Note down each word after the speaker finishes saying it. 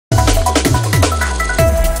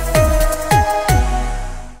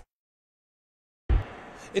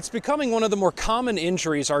It's becoming one of the more common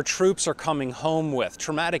injuries our troops are coming home with,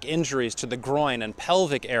 traumatic injuries to the groin and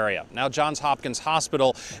pelvic area. Now Johns Hopkins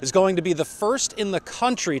Hospital is going to be the first in the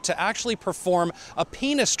country to actually perform a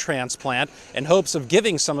penis transplant in hopes of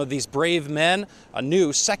giving some of these brave men a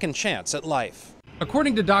new second chance at life.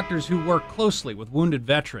 According to doctors who work closely with wounded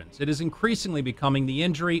veterans, it is increasingly becoming the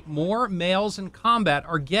injury more males in combat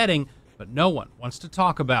are getting, but no one wants to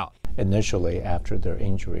talk about. Initially, after their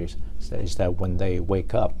injuries, is that when they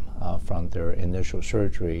wake up from their initial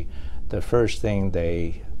surgery, the first thing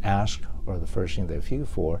they ask or the first thing they feel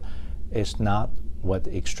for is not what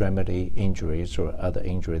extremity injuries or other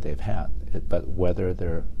injury they've had, but whether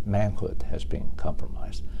their manhood has been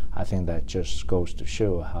compromised. I think that just goes to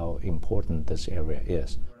show how important this area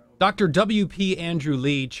is. Dr. W.P. Andrew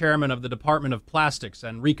Lee, chairman of the Department of Plastics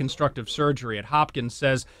and Reconstructive Surgery at Hopkins,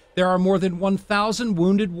 says there are more than 1,000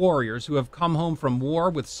 wounded warriors who have come home from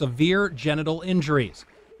war with severe genital injuries.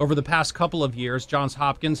 Over the past couple of years, Johns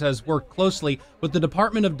Hopkins has worked closely with the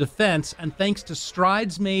Department of Defense, and thanks to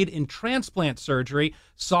strides made in transplant surgery,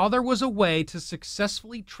 saw there was a way to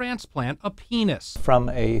successfully transplant a penis. From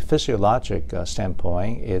a physiologic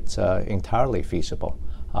standpoint, it's entirely feasible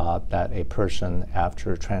that a person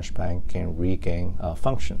after transplant can regain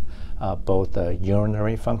function, both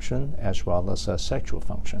urinary function as well as sexual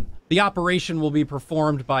function. The operation will be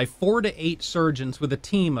performed by 4 to 8 surgeons with a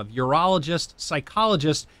team of urologists,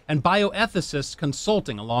 psychologists, and bioethicists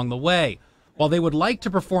consulting along the way. While they would like to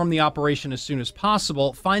perform the operation as soon as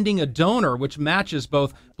possible, finding a donor which matches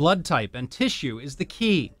both blood type and tissue is the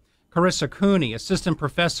key. Carissa Cooney, assistant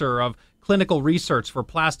professor of clinical research for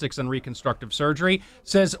plastics and reconstructive surgery,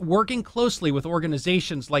 says working closely with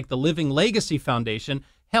organizations like the Living Legacy Foundation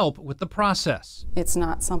help with the process. It's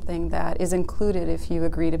not something that is included if you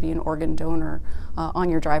agree to be an organ donor on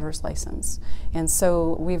your driver's license. And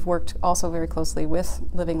so we've worked also very closely with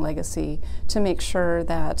Living Legacy to make sure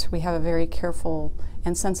that we have a very careful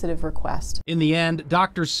and sensitive request. In the end,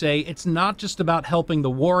 doctors say it's not just about helping the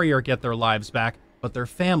warrior get their lives back, but their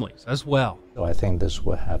families as well. So I think this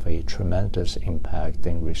will have a tremendous impact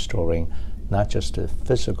in restoring not just the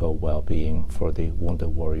physical well-being for the wounded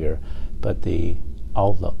warrior, but the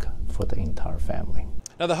outlook for the entire family.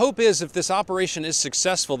 Now the hope is, if this operation is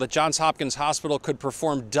successful, that Johns Hopkins Hospital could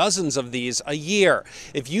perform dozens of these a year.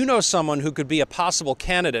 If you know someone who could be a possible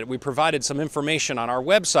candidate, we provided some information on our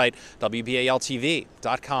website,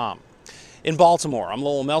 WBAL-TV.com. In Baltimore, I'm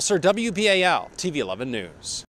Lowell Melser, WBAL-TV 11 News.